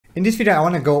In this video I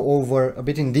want to go over a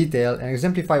bit in detail and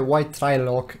exemplify why try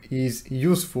lock is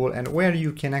useful and where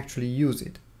you can actually use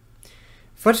it.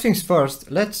 First things first,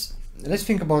 let's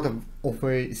think about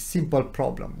a simple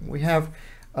problem. We have,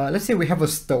 let's say we have a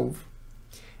stove,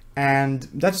 and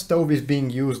that stove is being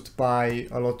used by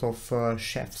a lot of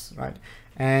chefs, right?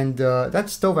 And that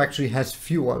stove actually has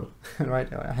fuel, right?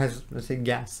 It has, let's say,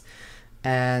 gas,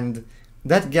 and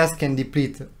that gas can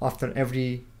deplete after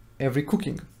every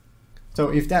cooking. So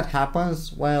if that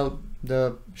happens, well,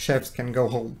 the chefs can go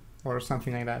home or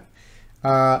something like that.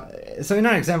 So in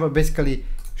our example, basically,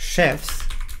 chefs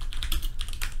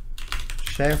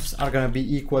are gonna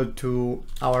be equal to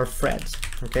our threads,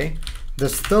 okay? The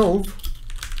stove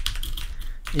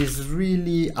is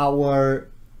really our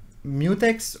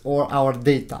mutex or our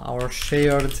data, our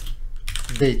shared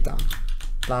data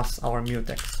plus our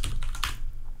mutex.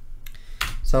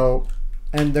 So,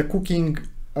 and the cooking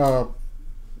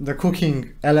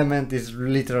element is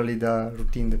literally the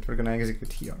routine that we're gonna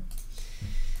execute here.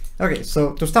 Okay,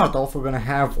 so to start off, we're gonna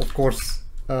have, of course,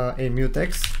 a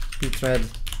mutex, pthread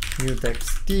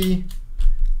mutex t,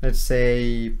 let's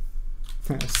say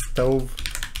stove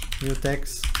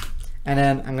mutex, and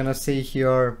then I'm gonna say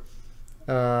here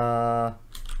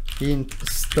int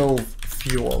stove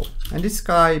fuel, and this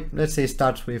guy, let's say,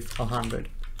 starts with 100.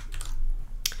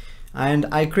 And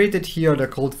I created here the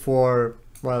code for,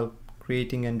 well,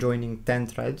 creating and joining 10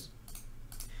 threads.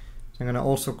 So I'm gonna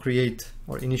also create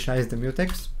or initialize the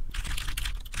mutex,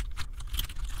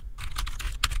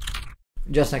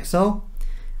 just like so.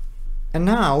 And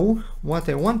now what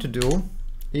I want to do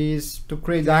is to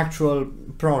create the actual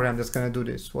program that's gonna do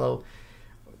this. Well,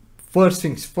 first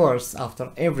things first,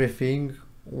 after everything,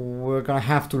 we're gonna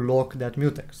have to lock that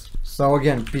mutex. So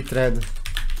again, pthread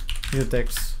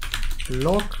mutex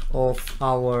lock of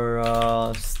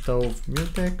our stove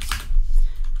mutex,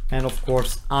 and of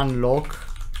course unlock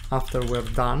after we're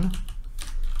done.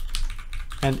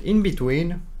 And in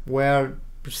between, we're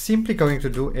simply going to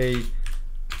do a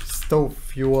stove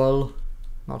fuel,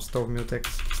 not stove mutex,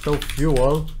 stove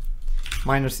fuel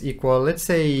minus equal, let's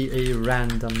say a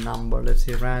random number, let's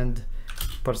say rand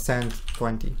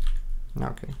 %20.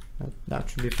 Okay, that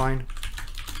should be fine.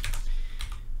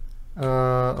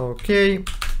 Okay,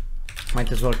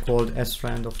 might as well call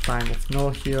srand of time of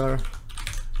null here.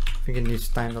 I think it needs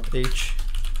time.h.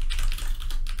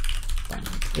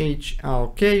 Time.h.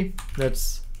 Okay,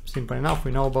 that's simple enough.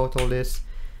 We know about all this.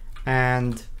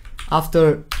 And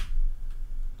after,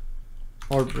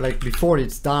 or like before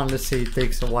it's done, let's say it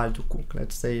takes a while to cook.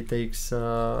 Let's say it takes,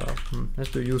 let's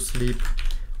do use sleep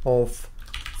of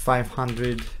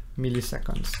 500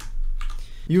 milliseconds.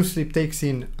 Use sleep takes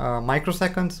in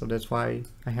microseconds, so that's why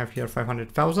I have here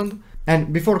 500,000.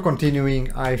 And before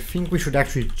continuing, I think we should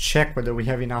actually check whether we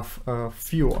have enough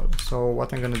fuel. So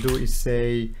what I'm gonna do is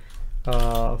say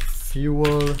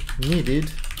fuel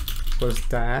needed equals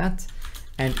that,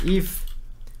 and if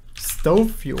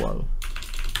stove fuel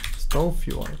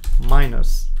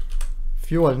minus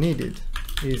fuel needed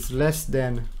is less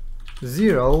than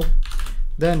 0,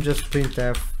 then just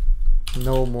printf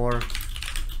no more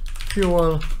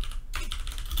fuel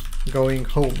going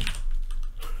home.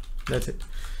 That's it.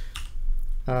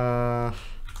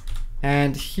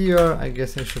 And here I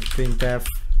guess I should printf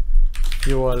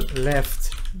fuel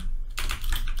left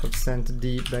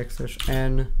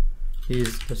 %d\n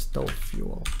is the stove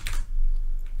fuel.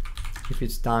 If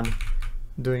it's done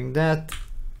doing that,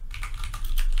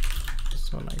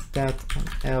 so like that, an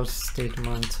else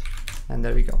statement, and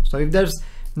there we go. So if there's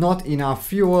not enough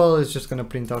fuel, it's just gonna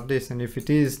print out this, and if it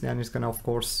is, then it's gonna of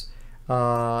course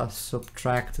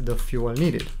subtract the fuel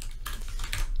needed,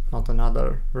 not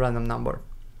another random number.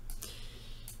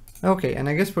 Okay, and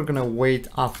I guess we're gonna wait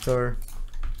after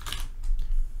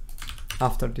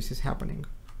this is happening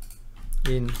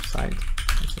inside,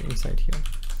 let's say inside here.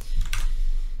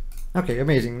 Okay,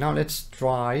 amazing. Now let's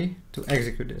try to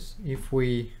execute this. If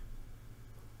we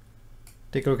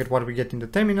take a look at what we get in the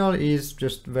terminal, is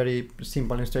just very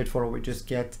simple and straightforward. We just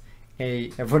get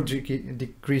a ever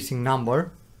decreasing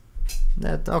number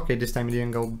that, okay, this time it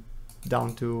didn't go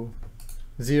down to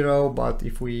 0, but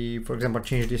if we, for example,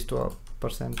 change this to a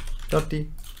 %30,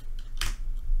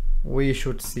 we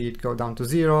should see it go down to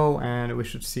 0, and we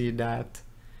should see that,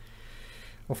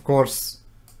 of course,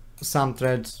 some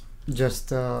threads just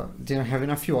didn't have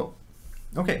enough fuel.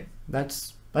 Okay,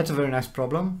 that's a very nice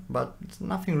problem, but it's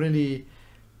nothing really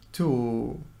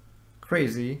too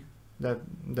crazy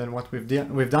than what we've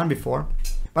done before.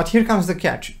 But here comes the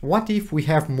catch. What if we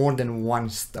have more than one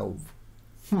stove?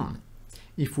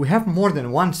 If we have more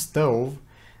than one stove,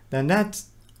 then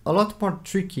that's a lot more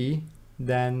tricky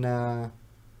than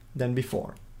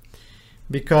before.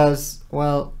 because,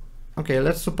 well, okay,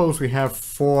 let's suppose we have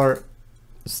 4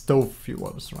 stove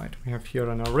fuels, right? We have here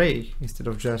an array instead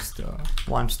of just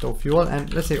one stove fuel,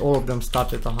 and let's say all of them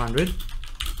start at 100,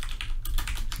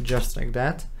 just like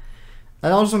that.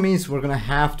 That also means we're gonna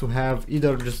have to have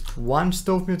either just one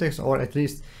stove mutex or at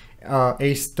least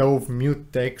a stove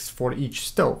mutex for each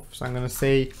stove. So I'm gonna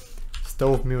say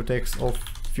stove mutex of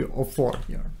 4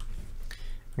 here.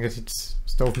 I guess it's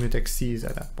stove mutex C's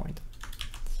at that point.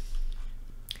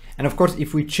 And of course,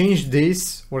 if we change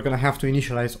this, we're gonna have to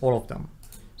initialize all of them.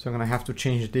 So I'm gonna have to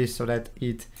change this so that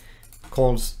it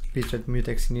calls pthread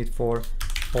mutex init for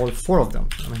all 4 of them.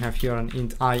 I'm gonna have here an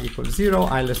int I equals 0,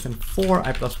 I less than 4,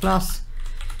 I plus plus,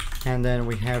 and then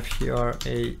we have here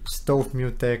a stove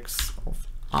mutex of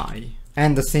I.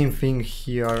 And the same thing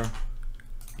here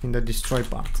in the destroy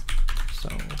part. So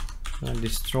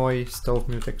destroy stove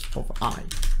mutex of I.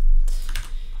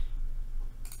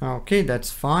 Okay,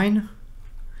 that's fine.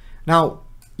 Now,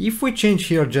 if we change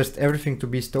here just everything to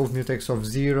be stove mutex of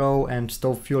 0 and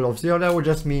stove fuel of 0, that would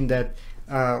just mean that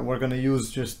we're gonna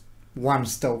use just one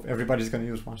stove. Everybody's gonna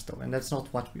use one stove, and that's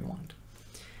not what we want.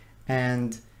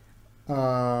 And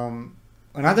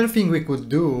another thing we could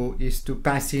do is to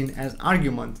pass in as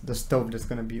argument the stove that's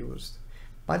gonna be used,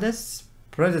 but that's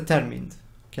predetermined.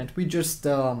 Can't we just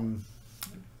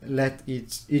let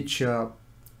each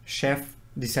chef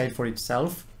decide for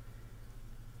itself?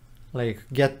 Like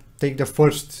take the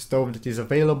first stove that is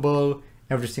available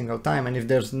every single time, and if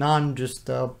there's none, just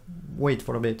wait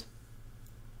for a bit.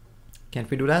 Can't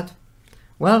we do that?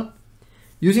 Well,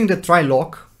 using the try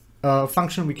lock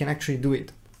function, we can actually do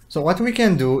it. So what we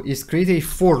can do is create a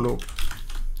for loop,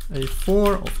 a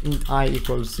for of int I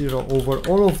equals 0 over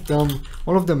all of them,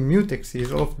 all of the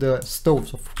mutexes, all of the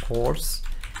stoves, of course,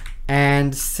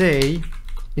 and say,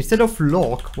 instead of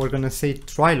lock, we're gonna say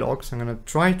try lock. So I'm gonna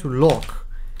try to lock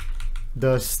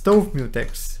the stove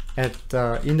mutex at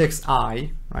index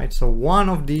I, right? So one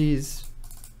of these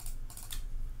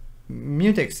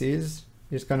mutexes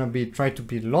is gonna be try to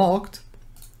be locked,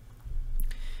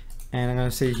 and I'm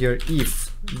gonna say here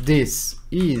if this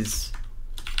is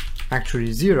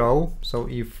actually 0, so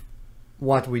if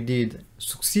what we did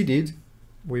succeeded,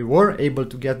 we were able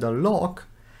to get the lock,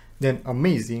 then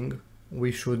amazing,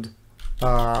 we should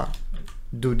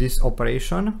do this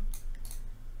operation.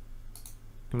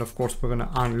 And of course we're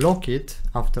gonna unlock it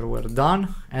after we're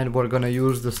done, and we're gonna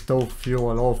use the stove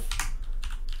fuel of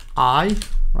I,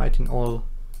 right, in all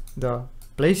the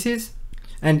places.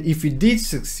 And if it did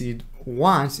succeed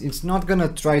once, it's not gonna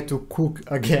try to cook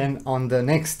again on the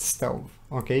next stove.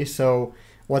 Okay, so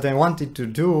what I wanted to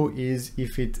do is,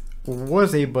 if it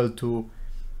was able to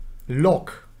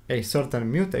lock a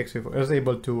certain mutex, if it was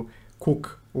able to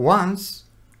cook once,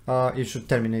 it should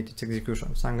terminate its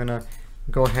execution. So I'm gonna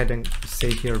go ahead and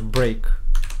say here break.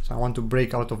 So I want to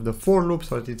break out of the for loop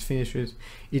so that it finishes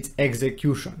its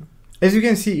execution. As you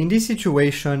can see, in this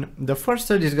situation, the first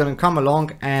thread is going to come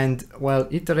along and, well,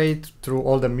 iterate through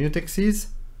all the mutexes.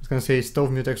 It's going to say stove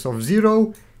mutex of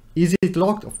 0. Is it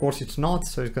locked? Of course it's not,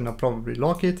 so it's going to probably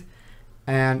lock it.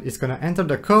 And it's going to enter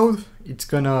the code. It's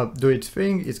going to do its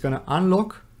thing. It's going to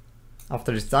unlock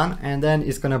after it's done, and then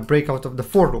it's going to break out of the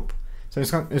for loop. So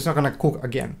it's not going to cook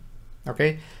again.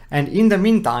 Okay. And in the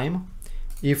meantime,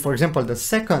 if, for example, the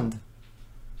second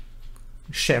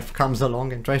chef comes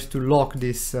along and tries to lock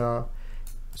this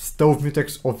stove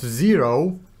mutex of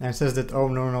 0 and says that, oh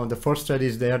no, the first thread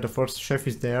is there, the first chef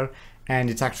is there, and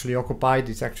it's actually occupied,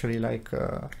 it's actually like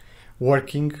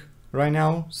working right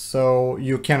now, so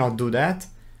you cannot do that,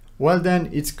 well then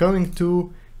it's going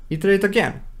to iterate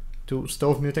again to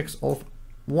stove mutex of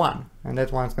 1, and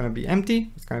that one's going to be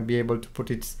empty. It's going to be able to put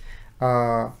its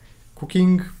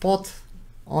cooking pot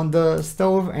on the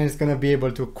stove, and it's going to be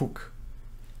able to cook.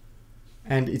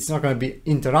 And it's not going to be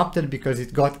interrupted because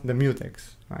it got the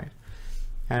mutex, right?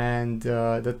 And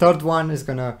the third one is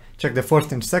going to check the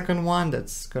first and second one.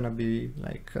 That's going to be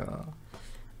like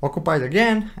occupied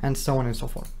again, and so on and so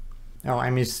forth. Oh,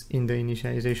 I miss in the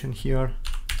initialization here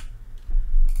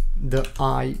the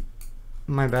I,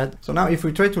 my bad. So now if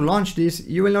we try to launch this,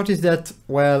 you will notice that,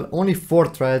 well, only 4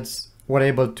 threads were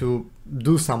able to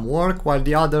do some work, while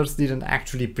the others didn't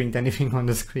actually print anything on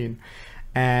the screen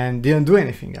and didn't do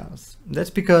anything else. That's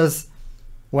because,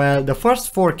 well, the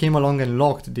first 4 came along and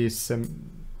locked these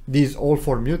all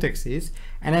 4 mutexes,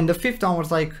 and then the 5th one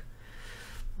was like,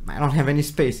 I don't have any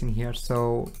space in here,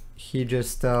 so he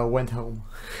just went home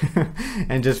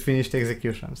and just finished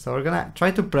execution. So we're gonna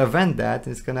try to prevent that.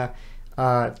 It's gonna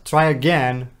try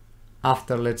again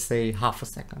after, let's say, half a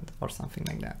second or something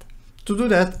like that. To do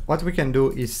that, what we can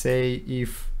do is say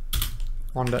if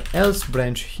on the else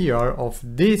branch here of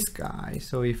this guy,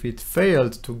 so if it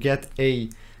failed to get a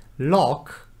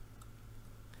lock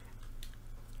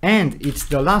and it's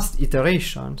the last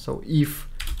iteration, so if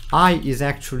I is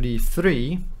actually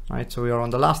 3, right, so we are on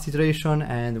the last iteration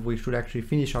and we should actually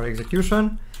finish our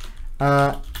execution,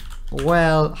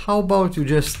 well, how about you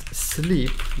just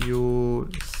sleep,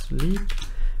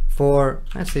 for,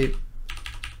 let's say,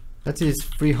 that is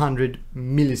 300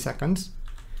 milliseconds,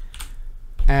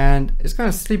 and it's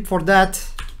gonna sleep for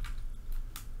that,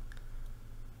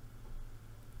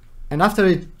 and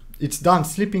after it's done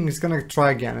sleeping, it's gonna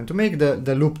try again. And to make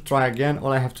the loop try again,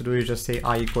 all I have to do is just say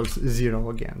I equals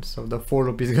 0 again, so the for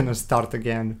loop is gonna start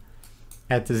again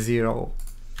at 0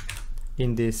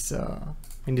 in this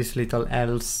little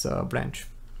else branch.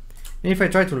 And if I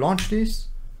try to launch this,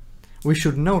 we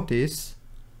should notice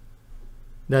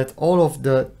that all of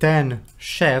the 10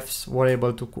 chefs were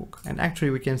able to cook. And actually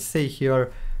we can say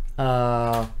here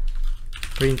printf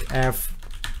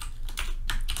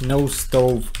no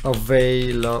stove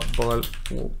available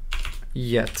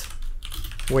yet,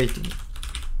 waiting.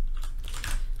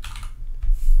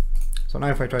 So now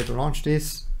if I try to launch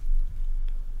this,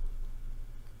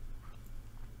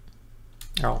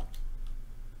 oh,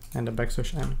 and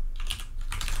the \n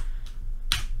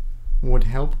would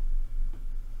help.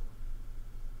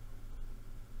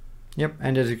 Yep,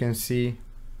 and as you can see,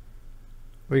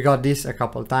 we got this a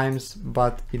couple times,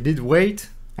 but it did wait,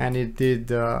 and it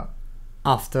did,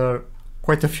 after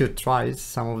quite a few tries,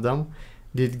 some of them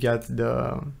did get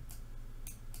the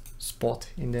spot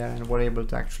in there and were able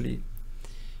to actually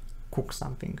cook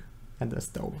something at the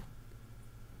stove.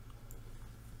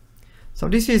 So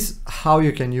this is how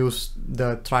you can use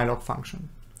the try-lock function.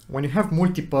 When you have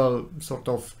multiple sort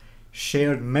of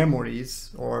shared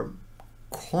memories or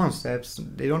concepts,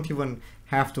 they don't even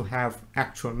have to have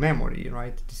actual memory,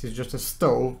 right? This is just a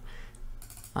stove.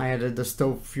 I added the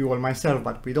stove fuel myself,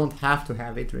 but we don't have to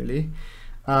have it really.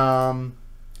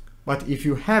 But if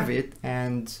you have it,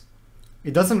 and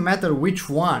it doesn't matter which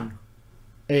one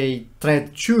a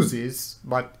thread chooses,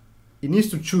 but it needs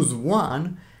to choose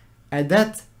one, at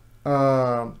that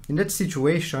in that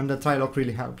situation, the try-lock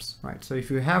really helps, right? So if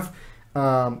you have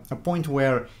a point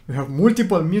where you have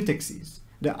multiple mutexes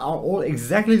that are all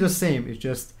exactly the same, it's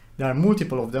just there are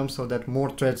multiple of them so that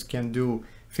more threads can do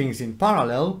things in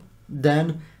parallel,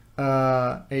 then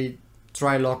a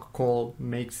try-lock call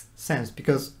makes sense,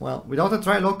 because, well, without a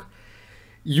try-lock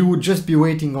you would just be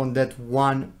waiting on that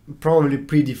one probably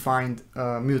predefined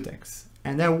mutex,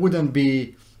 and that wouldn't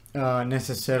be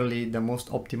necessarily the most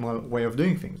optimal way of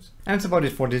doing things. And that's about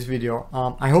it for this video.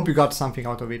 I hope you got something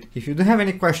out of it. If you do have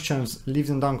any questions, leave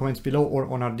them down in comments below or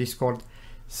on our Discord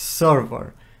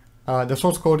server. The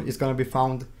source code is going to be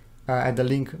found at the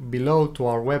link below to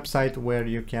our website, where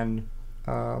you can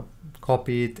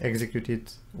copy it, execute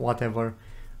it, whatever,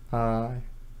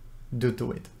 do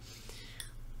to it.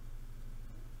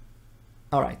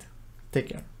 All right, take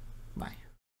care, bye.